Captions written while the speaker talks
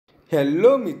Hello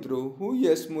મિત્રો, હું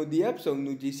યશ મોદી આપ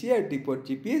સૌનું જીસીઆરટી ફોર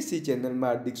જીપીએસસી ચેનલમાં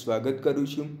હાર્દિક સ્વાગત કરું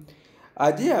છું।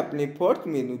 આજે આપણે fourth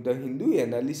menu the Hindu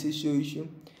analysis જોઈશું।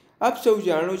 આપ સૌ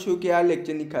જાણો છો કે આ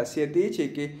લેક્ચરની ખાસિયત એ છે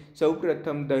કે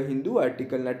સૌપ્રથમ ધ હિન્દુ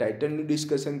આર્ટિકલના ટાઇટલનું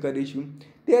ડિસ્કશન કરીશું,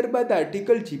 ત્યારબાદ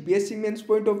article GPSC men's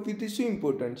point of વ્યૂથી શું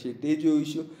ઇમ્પોર્ટન્ટ છે તે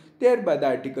જોઈશું, ત્યારબાદ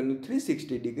આર્ટિકલનું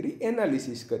 360 ડિગ્રી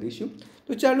એનાલિસિસ કરીશું।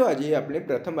 તો ચાલો આજે આપણે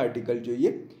પ્રથમ આર્ટિકલ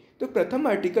જોઈએ। તો પ્રથમ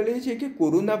આર્ટિકલ એ છે કે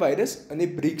કોરોના વાયરસ અને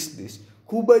બ્રિક્સ દેશ।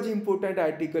 ખૂબ જ ઇમ્પોર્ટન્ટ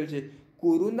આર્ટિકલ છે।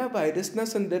 કોરોના વાયરસના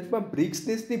સંદર્ભમાં બ્રિક્સ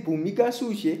દેશની ભૂમિકા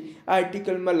શું છે આ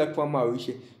આર્ટિકલમાં લખવામાં આવ્યું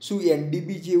છે। શું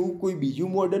એનડીબી જેવું કોઈ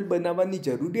બીજું મોડલ બનાવવાની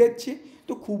જરૂરિયાત છે?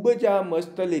 તો ખૂબ જ આ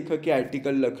મસ્ત લેખકે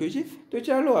આર્ટિકલ લખ્યું છે। તો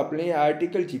ચાલો આપણે આ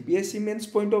article GPSC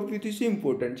men's point of વ્યૂથી શું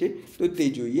ઇમ્પોર્ટન્ટ છે તો તે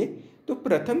જોઈએ। તો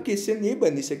પ્રથમ ક્વેશ્ચન એ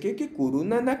બની શકે કે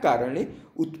કોરોનાના કારણે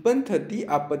ઉત્પન્ન થતી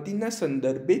આપત્તિના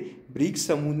સંદર્ભે બ્રિક્સ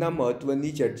સમૂહના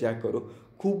મહત્ત્વની ચર્ચા કરો।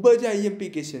 ખૂબ જ આઈએમપી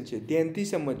ક્વેશ્ચન છે, ધ્યાનથી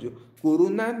સમજો।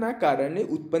 કોરોનાના કારણે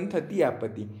ઉત્પન્ન થતી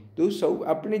આપત્તિ, તો સૌ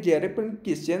આપણે જ્યારે પણ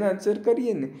ક્વેશ્ચન આન્સર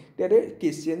કરીએ ને ત્યારે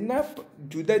ક્વેશ્ચનના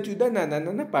જુદા જુદા નાના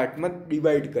નાના પાર્ટમાં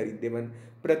ડિવાઈડ કરી દેવાના।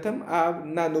 પ્રથમ આ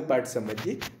નાનો પાર્ટ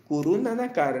સમજીએ, કોરોનાના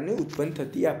કારણે ઉત્પન્ન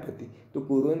થતી આપત્તિ। તો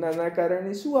કોરોનાના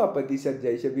કારણે શું આપત્તિ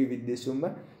સર્જાય છે વિવિધ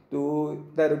દેશોમાં? તો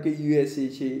ધારો કે યુએસએ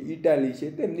છે, ઇટાલી છે,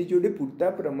 તેમની જોડે પૂરતા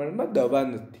પ્રમાણમાં દવા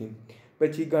નથી।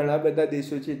 પછી ઘણા બધા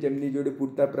દેશો છે જેમની જોડે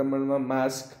પૂરતા પ્રમાણમાં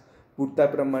માસ્ક, પૂરતા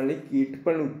પ્રમાણની કીટ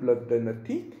પણ ઉપલબ્ધ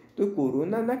નથી। તો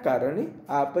કોરોનાના કારણે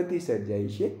આપત્તિ સર્જાય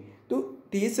છે। તો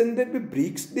તે સંદર્ભે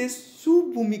બ્રિક્સ દેશ શું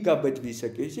ભૂમિકા ભજવી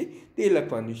શકે છે તે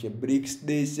લખવાનું છે। બ્રિક્સ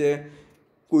દેશ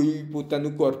કોઈ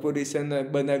પોતાનું કોર્પોરેશન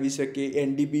બનાવી શકે,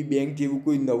 એનડીબી બેંક જેવું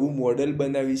કોઈ નવું મોડલ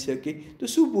બનાવી શકે, તો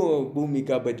શું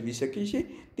ભૂમિકા ભજવી શકે છે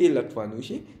તે લખવાનું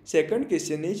છે। સેકન્ડ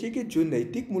ક્વેશ્ચન એ છે કે જો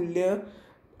નૈતિક મૂલ્ય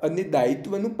અને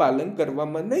દાયિત્વનું પાલન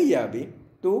કરવામાં નહીં આવે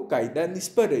તો કાયદા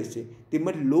નિષ્ફળ રહેશે,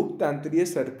 તેમજ લોકતાંત્રિક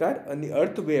સરકાર અને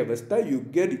અર્થવ્યવસ્થા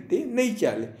યોગ્ય રીતે નહીં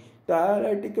ચાલે। તો આ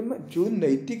આર્ટિકલમાં જો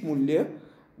નૈતિક મૂલ્ય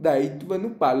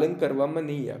દાયિત્વનું પાલન કરવામાં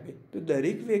નહીં આવે તો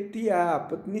દરેક વ્યક્તિ આ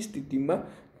આપતની સ્થિતિમાં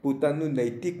પોતાનું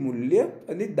નૈતિક મૂલ્ય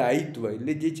અને દાયિત્વ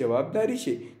એટલે જે જવાબદારી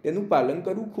છે તેનું પાલન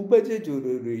કરવું ખૂબ જ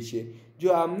જરૂરી છે। જો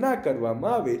આમ ના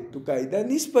કરવામાં આવે તો કાયદા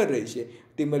નિષ્ફળ રહેશે,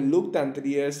 તેમજ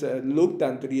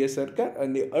લોકતાંત્રિક સરકાર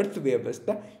અને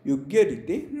અર્થવ્યવસ્થા યોગ્ય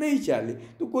રીતે નહીં ચાલે।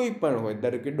 તો કોઈ પણ હોય,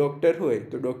 ધારો કે ડૉક્ટર હોય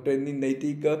તો ડૉક્ટરની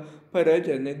નૈતિક ફરજ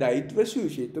અને દાયિત્વ શું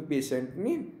છે? તો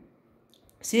પેશન્ટની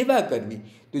સેવા કરવી।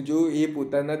 તો જો એ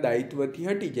પોતાના દાયિત્વથી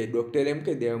હટી જાય, ડૉક્ટર એમ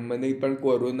કહી દે મને પણ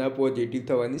કોરોના પોઝિટિવ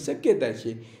થવાની શક્યતા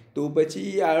છે, તો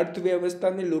પછી આ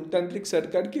અર્થવ્યવસ્થાને લોકતાંત્રિક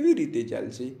સરકાર કેવી રીતે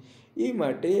ચાલશે? એ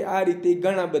માટે આ રીતે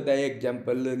ઘણા બધા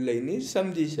એક્ઝામ્પલ લઈને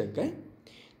સમજી શકાય।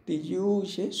 ત્રીજું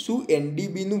છે શું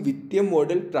એનડીબીનું વિત્તીય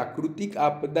મોડલ પ્રાકૃતિક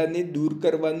આપદાને દૂર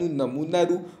કરવાનું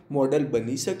નમૂનારૂપ મોડલ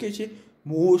બની શકે છે?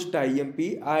 મોસ્ટ આઈએમપી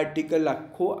આ આર્ટિકલ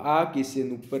આખો આ ક્વેશ્ચન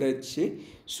ઉપર જ છે।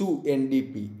 શું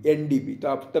એનડીબી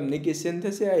તો તમને ક્વેશ્ચન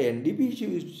થશે આ એનડીબી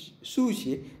શું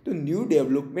છે? તો ન્યૂ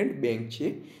ડેવલપમેન્ટ બેંક છે।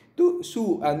 તો શું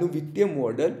આનું વિત્તીય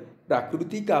મોડલ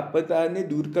પ્રાકૃતિક આપદાને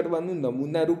દૂર કરવાનું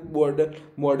નમૂનારૂપ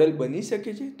મોડલ બની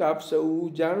શકે છે? તો આપ સૌ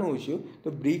જાણો છો તો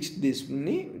બ્રિક્સ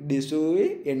દેશોએ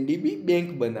એનડીબી બેંક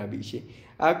બનાવી છે।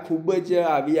 આ ખૂબ જ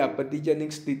આવી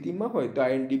આપત્તિજનક સ્થિતિમાં હોય તો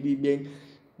આ એનડીબી બેંક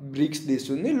બ્રિક્સ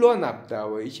દેશોને લોન આપતા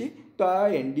હોય છે। તો આ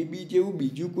એનડીબી જેવું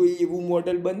બીજું કોઈ એવું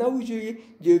મોડલ બનાવવું જોઈએ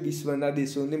જે વિશ્વના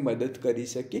દેશોને મદદ કરી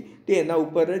શકે, તે એના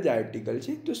ઉપર જ આર્ટિકલ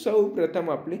છે। તો સૌ પ્રથમ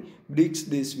આપણે બ્રિક્સ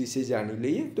દેશ વિશે જાણી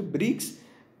લઈએ। તો બ્રિક્સ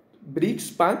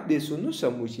 5 દેશોનો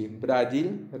સમૂહ છે। બ્રાઝિલ,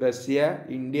 રશિયા,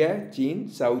 ઇન્ડિયા, ચીન,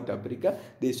 સાઉથ આફ્રિકા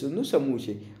દેશોનો સમૂહ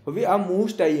છે। હવે આ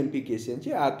મોસ્ટ આઈએમપી ક્વેશ્ચન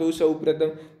છે। આ તો સૌ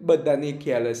પ્રથમ બધાને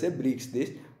ખ્યાલ હશે બ્રિક્સ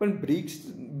દેશ, પણ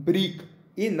બ્રિક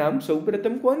એ નામ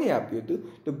સૌપ્રથમ કોને આપ્યું હતું?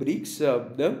 તો બ્રિક્સ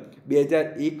શબ્દ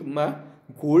 2001માં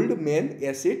ગોલ્ડમેન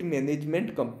એસેટ મેનેજમેન્ટ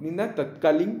કંપનીના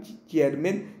તત્કાલીન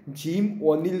ચેરમેન જીમ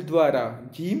ઓનિલ દ્વારા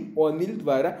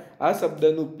આ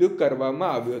શબ્દનો ઉપયોગ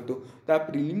કરવામાં આવ્યો હતો। તો આ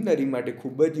પ્રિલિમિનરી માટે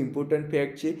ખૂબ જ ઇમ્પોર્ટન્ટ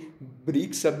ફેક્ટ છે।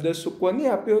 બ્રિક્સ શબ્દ કોને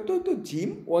આપ્યો હતો? તો જીમ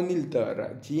ઓનિલ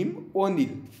દ્વારા।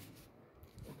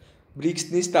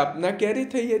 બ્રિક્સની સ્થાપના ક્યારે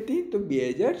થઈ હતી? તો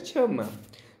 2006માં।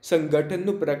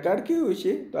 સંગઠનનો પ્રકાર કેવો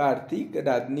છે? તો આર્થિક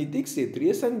રાજનીતિક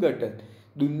ક્ષેત્રીય સંગઠન।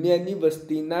 દુનિયાની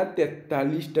વસ્તીના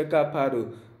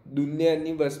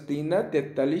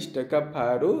 43%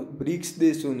 ફાળો બ્રિક્સ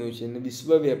દેશોનો છે અને વિશ્વ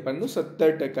વેપારનો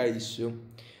 17% હિસ્સો।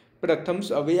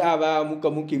 હવે આવા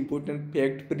અમુક ઇમ્પોર્ટન્ટ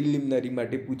ફેક્ટ પ્રિલિમિનરી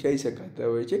માટે પૂછાઈ શકાતા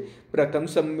હોય છે। પ્રથમ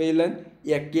સંમેલન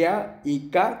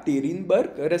એકાતેરિનબર્ગ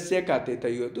રશિયા ખાતે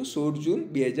થયું હતું 16 જૂન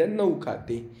 2009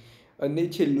 ખાતે, અને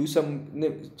છેલ્લું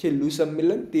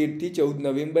સંમેલન 13થી 14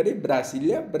 નવેમ્બરે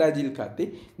બ્રાઝિલ ખાતે,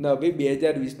 અને હવે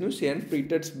 2020નું સેન્ટ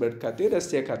પીટર્સબર્ગ ખાતે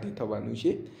રશિયા ખાતે થવાનું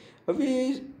છે। હવે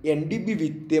એનડીબી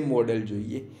વિત્તીય મોડેલ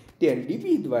જોઈએ. તે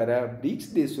એનડીબી દ્વારા બ્રિક્સ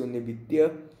દેશોને વિત્તીય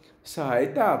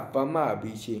સહાયતા આપવામાં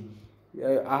આવી છે.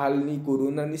 હાલની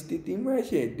કોરોનાની સ્થિતિમાં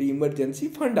છે તે ઇમરજન્સી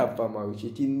ફંડ આપવામાં આવ્યું છે.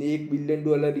 ચીનને $1 બિલિયન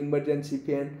ઇમરજન્સી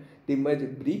ફંડ તેમજ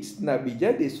બ્રિક્સના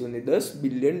બીજા દેશોને $10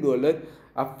 બિલિયન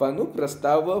આપવાનો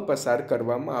પ્રસ્તાવ પસાર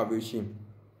કરવામાં આવ્યો છે.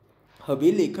 હવે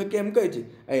લેખક એમ કહે છે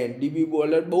આ એનડીબી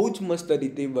મોડલ બહુ જ મસ્ત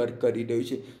રીતે વર્ક કરી રહ્યું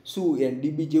છે. શું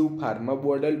એનડીબી જેવું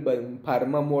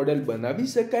ફાર્મા મોડલ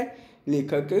બનાવી શકાય?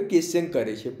 લેખક ક્વેશ્ચન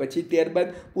કરે છે. પછી ત્યારબાદ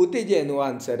પોતે જ એનો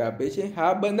આન્સર આપે છે,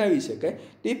 હા બનાવી શકાય.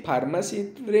 તે ફાર્મા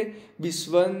ક્ષેત્રે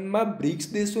વિશ્વમાં બ્રિક્સ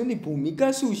દેશોની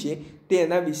ભૂમિકા શું છે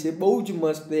તેના વિશે બહુ જ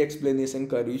મસ્ત એક્સપ્લેનેશન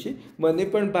કર્યું છે. મને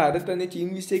પણ ભારત અને ચીન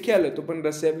વિશે ખ્યાલ હતો, પણ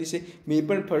રશિયા વિશે મેં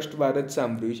પણ ફર્સ્ટ વાર જ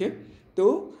સાંભળ્યું છે.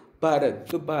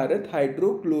 ભારત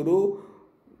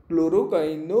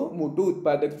હાઇડ્રોક્લોરોક્વિનોનો મોટો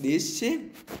ઉત્પાદક દેશ છે.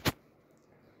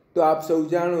 તો આપ સૌ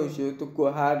જાણો છો તો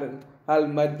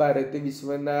હાલમાં જ ભારતે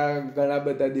વિશ્વના ઘણા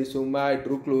બધા દેશોમાં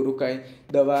હાઇડ્રોક્લોરોક્વિન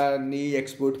દવાની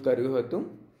એક્સપોર્ટ કર્યું હતું.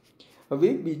 હવે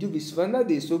બીજું, વિશ્વના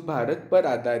દેશો ભારત પર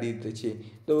આધારિત છે.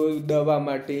 તો દવા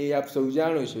માટે આપ સૌ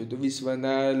જાણો છો તો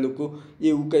વિશ્વના લોકો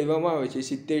એવું કહેવામાં આવે છે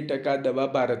 70% દવા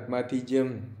ભારતમાંથી જ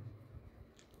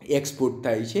એક્સપોર્ટ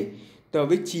થાય છે. તો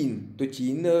હવે ચીન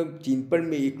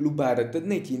પણ એકલું ભારત જ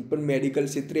નહીં, ચીન પણ મેડિકલ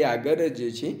ક્ષેત્રે આગળ જ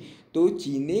છે. તો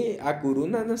ચીને આ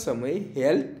કોરોનાના સમયે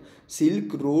હેલ્થ સિલ્ક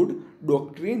રોડ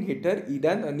ડોક્ટ્રીન હેઠળ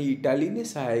ઈરાન અને ઇટાલીને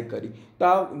સહાય કરી. તો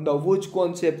આ નવો જ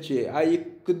કોન્સેપ્ટ છે. આ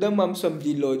એકદમ આમ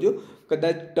સમજી લો જો,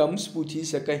 કદાચ ટર્મ્સ પૂછી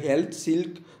શકાય. હેલ્થ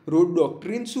સિલ્ક રોડ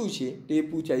ડોક્ટ્રીન શું છે તે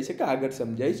પૂછાઈ શકે, આગળ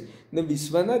સમજાઈશ. ને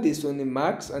વિશ્વના દેશોને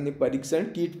માસ્ક અને પરીક્ષણ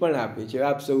કીટ પણ આપે છે,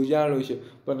 આપ સૌ જાણો છો.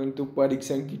 પરંતુ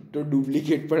પરીક્ષણ કીટ તો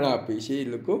ડુપ્લિકેટ પણ આપે છે એ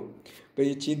લોકો.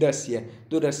 પછી રશિયા,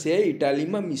 તો રશિયાએ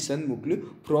ઇટાલીમાં મિશન મોકલ્યું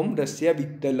ફ્રોમ રશિયા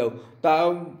વિથ લવ. તો આ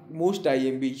મોસ્ટ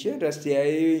આઈએમપી છે.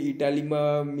 રશિયાએ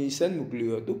ઇટાલીમાં મિશન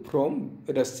મોકલ્યું હતું ફ્રોમ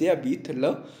રશિયા વિથ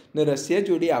લવ. ને રશિયા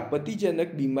જોડે આપત્તિજનક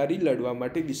બીમારી લડવા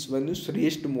માટે વિશ્વનું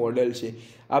શ્રેષ્ઠ મોડલ છે.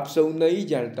 આપ સૌ નહીં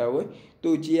જાણતા હોય તો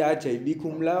જે આ જૈવિક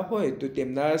હુમલા હોય તો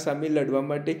તેમના સામે લડવા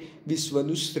માટે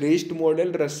વિશ્વનું શ્રેષ્ઠ મોડલ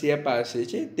રશિયા પાસે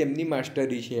છે. તેમની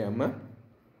માસ્ટરી છે આમાં.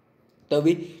 તો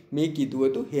હવે મેં કીધું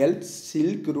હતું હેલ્થ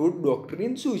સિલ્ક રોડ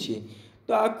ડોક્ટ્રીન શું છે,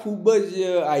 તો આ ખૂબ જ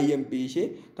આઈએમપી છે.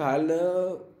 તો હાલ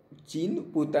ચીન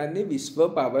પોતાને વિશ્વ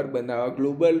પાવર બનાવવા,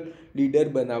 ગ્લોબલ લીડર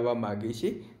બનાવવા માગે છે.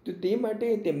 તો તે માટે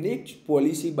તેમને એક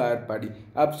પોલિસી બહાર પાડી.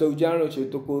 આપ સૌ જાણો છો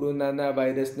તો કોરોનાના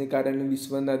વાયરસને કારણે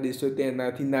વિશ્વના દેશો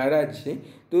તેનાથી નારાજ છે.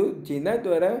 તો જેના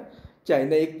દ્વારા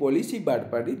ચાઇના એક પોલિસી બહાર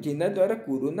પાડી, જેના દ્વારા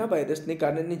કોરોના વાયરસને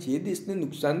કારણે જે દેશને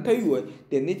નુકસાન થયું હોય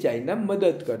તેને ચાઇના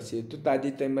મદદ કરશે. તો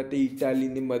તાજેતરમાં તે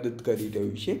ઇટાલીને મદદ કરી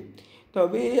રહ્યું છે. તો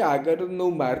હવે આગળનો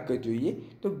માર્ક જોઈએ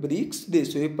તો બ્રિક્સ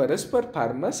દેશોએ પરસ્પર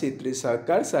ફાર્મા ક્ષેત્રે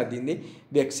સહકાર સાધીને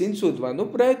વેક્સિન શોધવાનો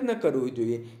પ્રયત્ન કરવો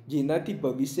જોઈએ, જેનાથી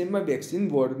ભવિષ્યમાં વેક્સિન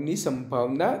વોરની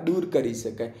સંભાવના દૂર કરી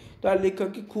શકાય. તો આ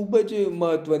લેખકે ખૂબ જ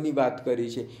મહત્ત્વની વાત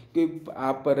કરી છે કે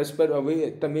આ પરસ્પર, હવે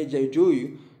તમે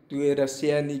જોયું તો એ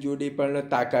રશિયાની જોડે પણ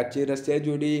તાકાત છે. રશિયા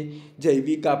જોડે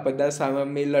જૈવિક આપદા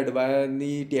સામે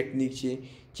લડવાની ટેકનિક છે.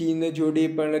 ચીન જોડે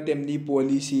પણ તેમની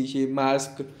પોલિસી છે,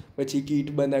 માસ્ક પછી કીટ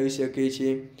બનાવી શકે છે.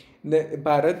 ને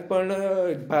ભારત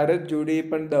જોડે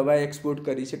પણ દવા એક્સપોર્ટ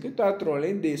કરી શકે. તો આ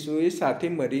ત્રણેય દેશોએ સાથે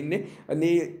મળીને અને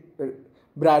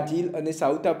બ્રાઝિલ અને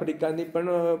સાઉથ આફ્રિકાને પણ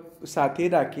સાથે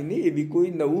રાખીને એવી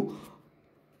કોઈ નવું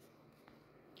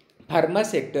ફાર્મા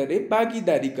સેક્ટરે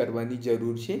ભાગીદારી કરવાની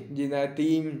જરૂર છે,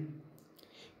 જેનાથી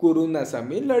કોરોના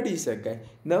સામે લડી શકાય.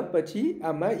 ન પછી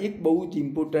આમાં એક બહુ જ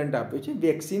ઇમ્પોર્ટન્ટ આપ્યો છે,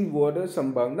 વેક્સિન વોર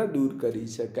સંભાવના દૂર કરી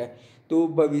શકાય. તો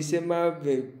ભવિષ્યમાં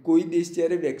કોઈ દેશ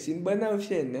જ્યારે વેક્સિન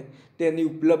બનાવશે ને તેની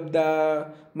ઉપલબ્ધતા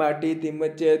માટે તેમજ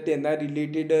તેના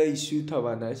રિલેટેડ ઇસ્યુ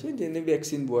થવાના છે, જેને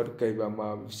વેક્સિન વોર કહેવામાં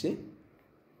આવશે.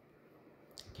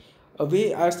 હવે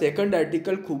આ સેકન્ડ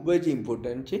આર્ટિકલ ખૂબ જ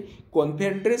ઇમ્પોર્ટન્ટ છે.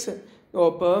 કોન્ફેડરેશન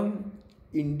ઓફ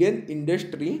ઇન્ડિયન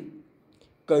ઇન્ડસ્ટ્રી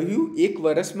કહ્યું 1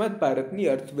 વર્ષમાં જ ભારતની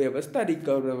અર્થવ્યવસ્થા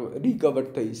રિકવર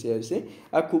થઈ જશે.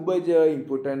 આ ખૂબ જ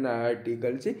ઇમ્પોર્ટન્ટ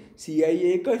આર્ટિકલ છે.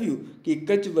 સીઆઈએએ કહ્યું કે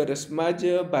 1 જ વર્ષમાં જ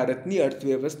ભારતની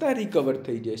અર્થવ્યવસ્થા રિકવર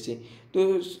થઈ જશે. તો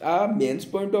આ મેન્સ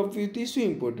પોઈન્ટ ઓફ વ્યૂથી શું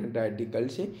ઇમ્પોર્ટન્ટ આર્ટિકલ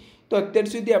છે? તો અત્યાર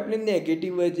સુધી આપણે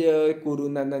નેગેટિવ જ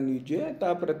કોરોનાના ન્યૂઝ જોયા, તો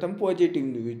આ પ્રથમ પોઝિટિવ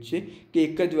ન્યૂઝ છે કે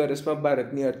 1 જ વર્ષમાં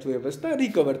ભારતની અર્થવ્યવસ્થા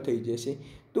રિકવર થઈ જશે.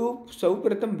 તો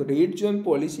સૌપ્રથમ રેડ ઝોન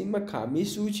પોલિસીમાં ખામી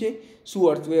શું છે? શું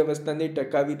અર્થવ્યવસ્થાને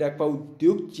ટકાવી રાખવા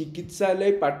ઉદ્યોગ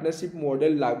ચિકિત્સાલય પાર્ટનરશિપ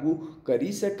મોડેલ લાગુ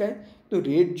કરી શકાય? તો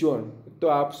રેડ ઝોન તો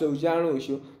આપ સૌ જાણો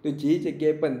છો તો જે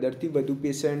જગ્યાએ 15થી વધુ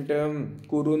પેશન્ટ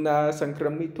કોરોના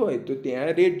સંક્રમિત હોય તો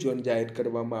ત્યાં રેડ ઝોન જાહેર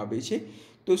કરવામાં આવે છે.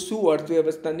 તો શું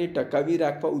અર્થવ્યવસ્થાને ટકાવી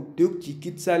રાખવા ઉદ્યોગ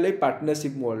ચિકિત્સાલય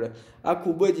પાર્ટનરશિપ મોડલ, આ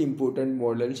ખૂબ જ ઇમ્પોર્ટન્ટ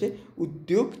મોડલ છે.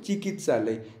 ઉદ્યોગ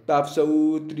ચિકિત્સાલય, તો આપ સૌ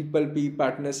PPP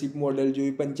પાર્ટનરશિપ મોડલ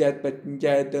જોયું,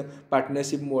 પંચાયત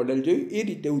પાર્ટનરશિપ મોડલ જોયું. એ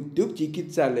રીતે ઉદ્યોગ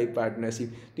ચિકિત્સાલય પાર્ટનરશિપ,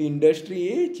 તો ઇન્ડસ્ટ્રી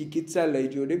એ ચિકિત્સાલય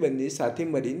જોડે બંને સાથે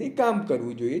મળીને કામ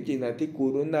કરવું જોઈએ, જેનાથી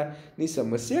કોરોનાની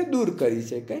સમસ્યા દૂર કરી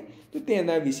શકાય. તો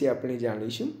તેના વિશે આપણે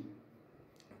જાણીશું.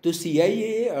 તો CIA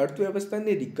એ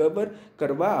અર્થવ્યવસ્થાને રિકવર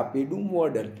કરવા આપેલું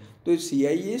મોડલ. તો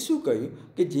CIA શું કહ્યું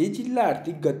કે જે જિલ્લા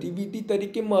આર્થિક ગતિવિધિ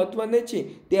તરીકે મહત્ત્વના છે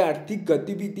તે આર્થિક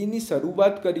ગતિવિધિની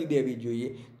શરૂઆત કરી દેવી જોઈએ.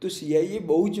 તો CIA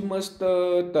બહુ જ મસ્ત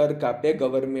તર્ક આપ્યા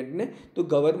ગવર્મેન્ટને. તો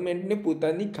ગવર્મેન્ટને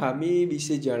પોતાની ખામી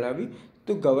વિશે જણાવ્યું.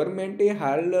 તો ગવર્મેન્ટે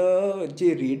હાલ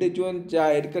જે રેડ ઝોન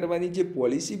જાહેર કરવાની જે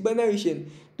પોલિસી બનાવી છે ને,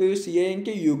 તો એ CIA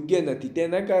કે યોગ્ય નથી.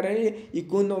 તેના કારણે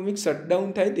ઇકોનોમિક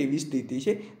શટડાઉન થાય તેવી સ્થિતિ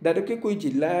છે. ધારો કે કોઈ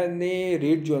જિલ્લાને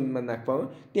રેડ ઝોનમાં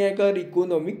નાખવામાં, ત્યાં આગળ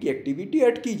ઇકોનોમિક એક્ટિવિટી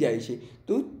અટકી જાય છે,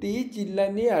 તો તે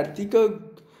જિલ્લાને આર્થિક,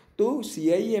 તો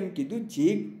CIA એમ કીધું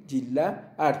જે જિલ્લા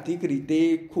આર્થિક રીતે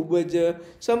ખૂબ જ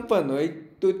સંપન્ન હોય,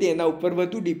 તો તેના ઉપર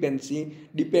વધુ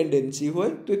ડિપેન્ડન્સી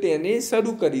હોય, તો તેને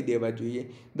શરૂ કરી દેવા જોઈએ.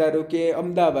 ધારો કે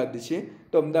અમદાવાદ છે,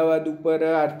 તો અમદાવાદ ઉપર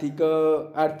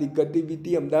આર્થિક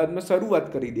ગતિવિધિ અમદાવાદમાં શરૂઆત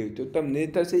કરી દેવી. તો તમને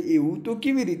થશે એવું તો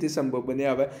કેવી રીતે સંભવ બને?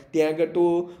 આવે ત્યાં આગળ તો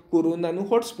કોરોનાનું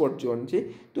હોટસ્પોટ ઝોન છે.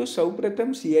 તો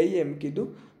સૌપ્રથમ CIA એમ કીધું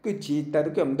કે જે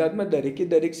ધારો કે અમદાવાદમાં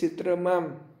દરેક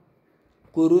ક્ષેત્રમાં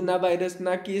કોરોના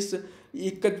વાયરસના કેસ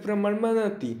એક જ પ્રમાણમાં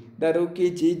નથી. ધારો કે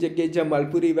જે જગ્યાએ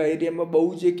જમાલપુર એવા એરિયામાં બહુ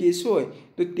જે કેસ હોય,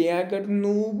 તો ત્યાં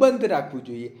આગળનું બંધ રાખવું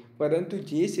જોઈએ. પરંતુ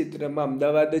જે ક્ષેત્રમાં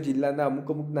અમદાવાદ જિલ્લાના અમુક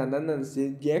નાના છે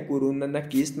જ્યાં કોરોનાના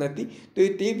કેસ નથી, તો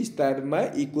તે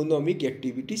વિસ્તારમાં ઇકોનોમિક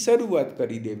એક્ટિવિટી શરૂઆત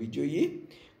કરી દેવી જોઈએ.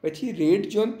 પછી રેડ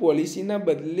ઝોન પોલિસીના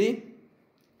બદલે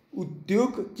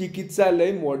ઉદ્યોગ ચિકિત્સાલય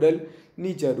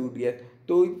મોડલની જરૂરિયાત.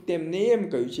 તો તેમને એમ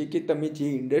કહ્યું છે કે તમે જે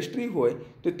ઇન્ડસ્ટ્રી હોય,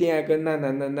 તો ત્યાં આગળ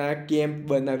નાના કેમ્પ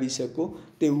બનાવી શકો,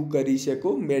 તેવું કરી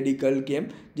શકો, મેડિકલ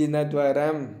કેમ્પ, જેના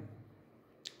દ્વારા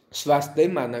સ્વાસ્થ્ય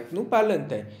માનકનું પાલન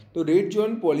થાય. તો રેડ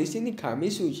ઝોન પોલિસીની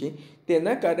ખામી શું છે?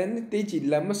 તેના કારણે તે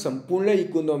જિલ્લામાં સંપૂર્ણ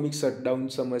ઇકોનોમિક શટડાઉન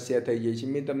સમસ્યા થઈ જાય છે.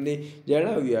 મેં તમને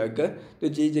જણાવ્યું આગળ,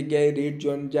 તો જે જગ્યાએ રેડ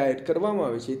ઝોન જાહેર કરવામાં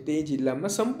આવે છે તે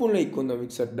જિલ્લામાં સંપૂર્ણ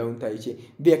ઇકોનોમિક શટડાઉન થાય છે.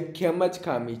 વ્યાખ્યામાં જ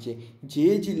ખામી છે. જે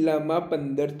જિલ્લામાં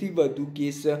 15થી વધુ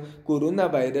કેસ કોરોના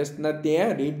વાયરસના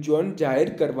ત્યાં રેડ ઝોન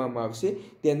જાહેર કરવામાં આવશે,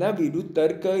 તેના વિરુદ્ધ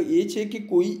તર્ક એ છે કે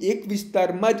કોઈ એક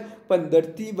વિસ્તારમાં જ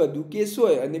 15થી વધુ કેસ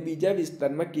હોય અને બીજા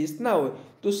વિસ્તારમાં કેસ ના હોય,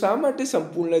 તો શા માટે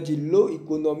સંપૂર્ણ જિલ્લો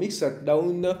ઇકોનોમિક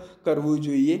શટડાઉન કરવો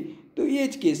જોઈએ? તો એ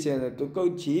જ કેસ છે. તો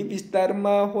કહું જે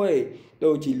વિસ્તારમાં હોય,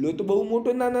 તો જિલ્લો તો બહુ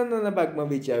મોટો નાના ભાગમાં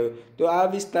વેચાયો, તો આ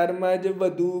વિસ્તારમાં જ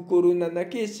વધુ કોરોનાના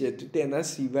કેસ છે, તો તેના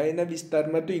સિવાયના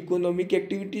વિસ્તારમાં તો ઇકોનોમિક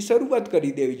એક્ટિવિટી શરૂઆત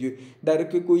કરી દેવી જોઈએ. ધારો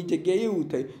કે કોઈ જગ્યાએ એવું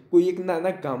થાય, કોઈ એક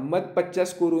નાના ગામમાં જ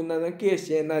 50 કોરોનાના કેસ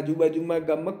છે, એના આજુબાજુમાં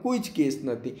ગામમાં કોઈ જ કેસ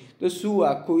નથી, તો શું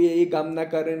આખું એ ગામના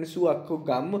કારણે શું આખું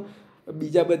ગામ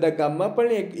બીજા બધા ગામમાં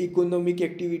પણ ઇકોનોમિક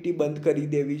એક્ટિવિટી બંધ કરી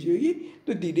દેવી જોઈએ?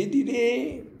 તો ધીરે ધીરે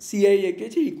CIA કે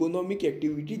છે ઇકોનોમિક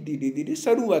એક્ટિવિટી ધીરે ધીરે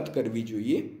શરૂઆત કરવી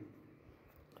જોઈએ.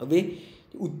 હવે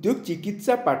ઉદ્યોગ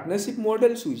ચિકિત્સા પાર્ટનરશિપ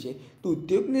મોડલ શું છે? તો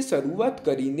ઉદ્યોગને શરૂઆત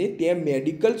કરીને ત્યાં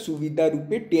મેડિકલ સુવિધા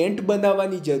રૂપે ટેન્ટ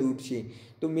બનાવવાની જરૂર છે.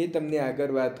 તો મેં તમને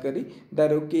આગળ વાત કરી,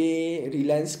 ધારો કે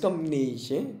રિલાયન્સ કંપની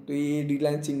છે, તો એ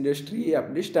રિલાયન્સ ઇન્ડસ્ટ્રી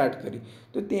આપણે સ્ટાર્ટ કરી,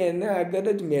 તો તેના આગળ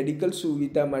જ મેડિકલ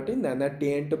સુવિધા માટે નાના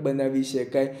ટેન્ટ બનાવી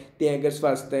શકાય. ત્યાં આગળ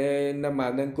સ્વાસ્થ્યના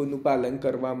માનકોનું પાલન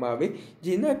કરવામાં આવે,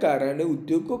 જેના કારણે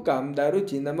ઉદ્યોગો કામદારો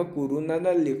જેનામાં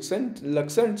કોરોનાના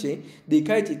લક્ષણ છે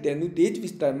દેખાય છે, તેનું તે જ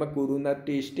વિસ્તારમાં કોરોના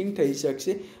ટેસ્ટિંગ થઈ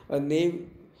શકશે અને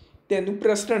તેનું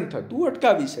પ્રસરણ થતું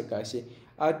અટકાવી શકાશે.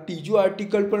 આ ત્રીજો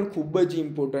આર્ટિકલ પણ ખૂબ જ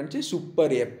ઇમ્પોર્ટન્ટ છે,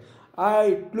 સુપર એપ. આ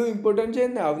એટલું ઇમ્પોર્ટન્ટ છે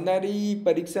ને, આવનારી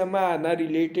પરીક્ષામાં આના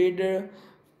રિલેટેડ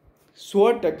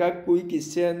 100% કોઈ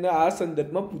ક્વેશ્ચન આ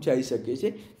સંદર્ભમાં પૂછાઈ શકે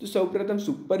છે. તો સૌપ્રથમ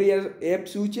સુપર એપ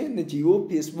શું છે ને, જીઓ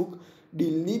ફેસબુક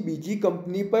ડીલની બીજી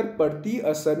કંપની પર પડતી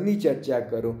અસરની ચર્ચા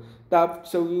કરો. તો આપ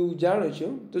સૌ જાણો છો,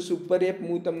 તો સુપર એપ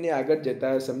હું તમને આગળ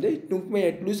જતાં સમજાવીશ. ટૂંકમાં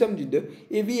એટલું સમજી દો,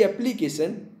 એવી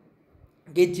એપ્લિકેશન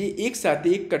કે જે એક સાથે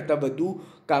એક કરતાં વધુ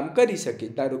કામ કરી શકે.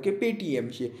 ધારો કે પેટીએમ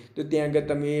છે, તો ત્યાં આગળ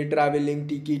તમે ટ્રાવેલિંગ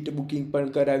ટિકિટ બુકિંગ પણ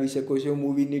કરાવી શકો છો,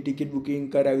 મૂવીની ટિકિટ બુકિંગ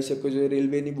કરાવી શકો છો,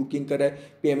 રેલવેની બુકિંગ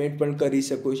પેમેન્ટ પણ કરી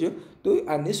શકો છો. તો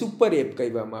આને સુપર એપ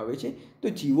કહેવામાં આવે છે.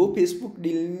 તો જીઓ ફેસબુક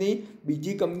ડીલની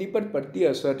બીજી કંપની પર પડતી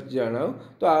અસર જણાવો.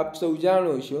 તો આપ સૌ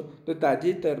જાણો છો, તો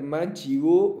તાજેતરમાં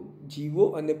જીઓ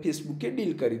અને ફેસબુકે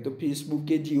ડીલ કરી. તો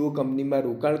ફેસબુકે જીઓ કંપનીમાં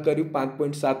રોકાણ કર્યું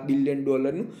 $5.7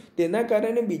 બિલિયન. તેના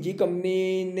કારણે બીજી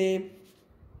કંપનીને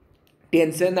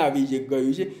ટેન્શન આવી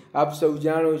ગયું છે. આપ સૌ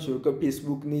જાણો છો કે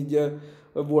ફેસબુકની જે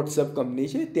વોટ્સઅપ કંપની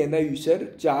છે, તેના યુઝર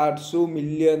 400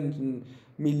 મિલિયન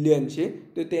મિલિયન છે.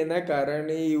 તો તેના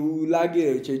કારણે એવું લાગી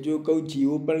રહ્યું છે, જો કહું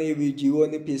જીઓ પણ એવી, જીઓ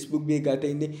અને ફેસબુક ભેગા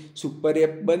થઈને સુપર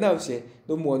એપ બનાવશે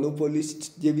તો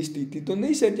મોનોપોલિસ્ટ જેવી સ્થિતિ તો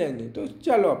નહીં સર્જાય ને. તો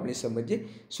ચાલો આપણે સમજીએ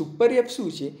સુપર એપ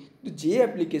શું છે. તો જે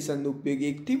એપ્લિકેશનનો ઉપયોગ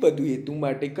એકથી વધુ હેતુ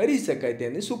માટે કરી શકાય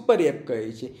તેને સુપર એપ કહે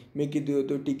છે. મેં કીધું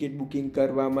હતું ટિકિટ બુકિંગ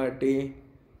કરવા માટે,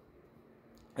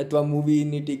 અથવા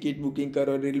મૂવીની ટિકિટ બુકિંગ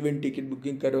કરો, રેલવેની ટિકિટ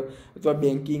બુકિંગ કરો, અથવા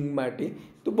બેન્કિંગ માટે,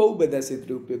 તો બહુ બધા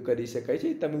ક્ષેત્રે ઉપયોગ કરી શકાય છે.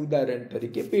 તમે ઉદાહરણ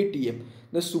તરીકે પેટીએમ.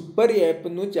 તો સુપર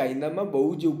એપનો ચાઇનામાં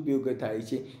બહુ જ ઉપયોગ થાય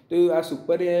છે. તો આ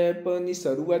સુપર એપની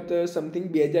શરૂઆત સમથિંગ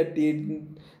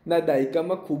 2013ના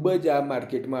દાયકામાં ખૂબ જ આ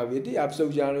માર્કેટમાં આવી હતી. આપ સૌ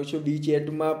જાણો છો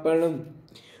વીચેટમાં પણ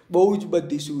બહુ જ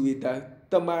બધી સુવિધા,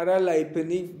 તમારા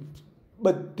લાઈફની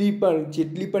બધી પણ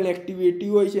જેટલી પણ એક્ટિવિટી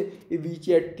હોય છે એ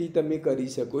વીચેટથી તમે કરી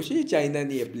શકો છો. એ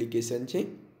ચાઇનાની એપ્લિકેશન છે.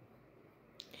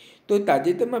 તો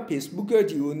તાજેતરમાં ફેસબુક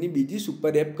જીઓની બીજી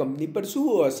સુપર એપ કંપની પર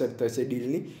શું અસર થશે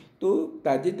ડીલની? તો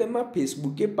તાજેતરમાં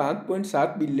ફેસબુકે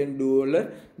 $5.7 બિલિયન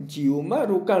જીઓમાં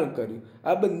રોકાણ કર્યું.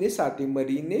 આ બંને સાથે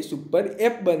મળીને સુપર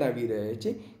એપ બનાવી રહ્યા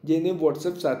છે, જેને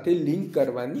વોટ્સઅપ સાથે લિંક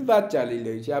કરવાની વાત ચાલી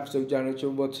રહી છે. આપ સૌ જાણો છો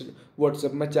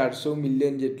વોટ્સઅપમાં 400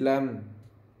 મિલિયન જેટલા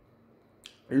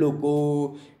લોકો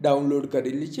ડાઉનલોડ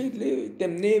કરેલી છે, એટલે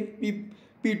તેમને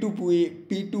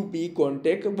P2P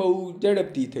કોન્ટેક્ટ બહુ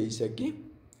ઝડપથી થઈ શકે.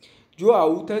 જો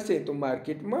આવું થશે તો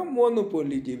માર્કેટમાં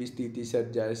મોનોપોલી જેવી સ્થિતિ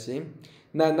સર્જાશે.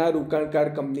 નાના રોકાણકાર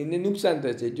કંપનીને નુકસાન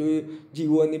થશે. જો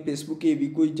જીઓ અને ફેસબુક એવી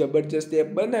કોઈ જબરજસ્ત એપ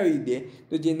બનાવી દે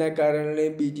તો જેના કારણે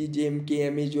બીજી જેમ કે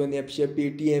એમેઝોન એપ છે,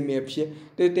 પેટીએમ એપ છે,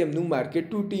 તો તેમનું માર્કેટ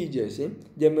તૂટી જશે.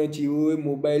 જેમાં જીઓએ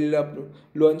મોબાઈલ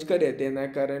લોન્ચ કર્યા તેના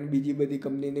કારણે બીજી બધી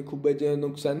કંપનીને ખૂબ જ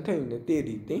નુકસાન થયું ને તે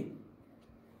રીતે.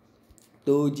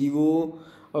 તો જીઓ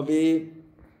હવે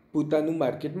પોતાનું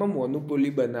માર્કેટમાં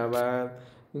મોનોપોલી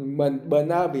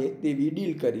બનાવે તેવી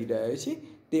ડીલ કરી રહ્યા છે,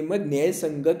 તેમજ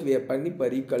ન્યાયસંગત વેપારની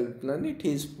પરિકલ્પનાને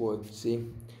ઠેસ પહોંચશે.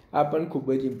 આ પણ ખૂબ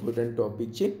જ ઇમ્પોર્ટન્ટ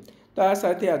ટૉપિક છે. તો આ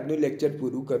સાથે આજનું લેક્ચર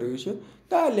પૂરું કર્યું છે.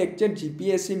 તો આ લેક્ચર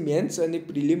જીપીએસસી મેન્સ અને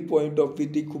પ્રિલિમ પોઈન્ટ ઓફ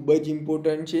વ્યૂથી ખૂબ જ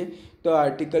ઇમ્પોર્ટન્ટ છે. તો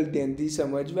આર્ટિકલ ધ્યાનથી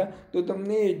સમજવા તો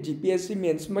તમને જીપીએસસી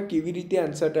મેન્સમાં કેવી રીતે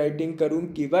આન્સર રાઇટિંગ કરવું,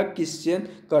 કેવા ક્વેશ્ચન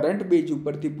કરંટ બેઝ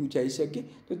ઉપરથી પૂછાઈ શકે,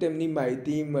 તો તેમની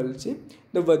માહિતી મળશે.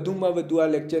 તો વધુમાં વધુ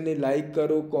આ લેક્ચરને લાઇક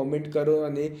કરો, કોમેન્ટ કરો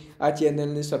અને આ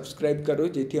ચેનલને સબસ્ક્રાઈબ કરો,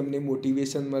 જેથી અમને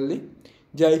મોટિવેશન મળે.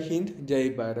 જય હિન્દ, જય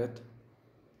ભારત.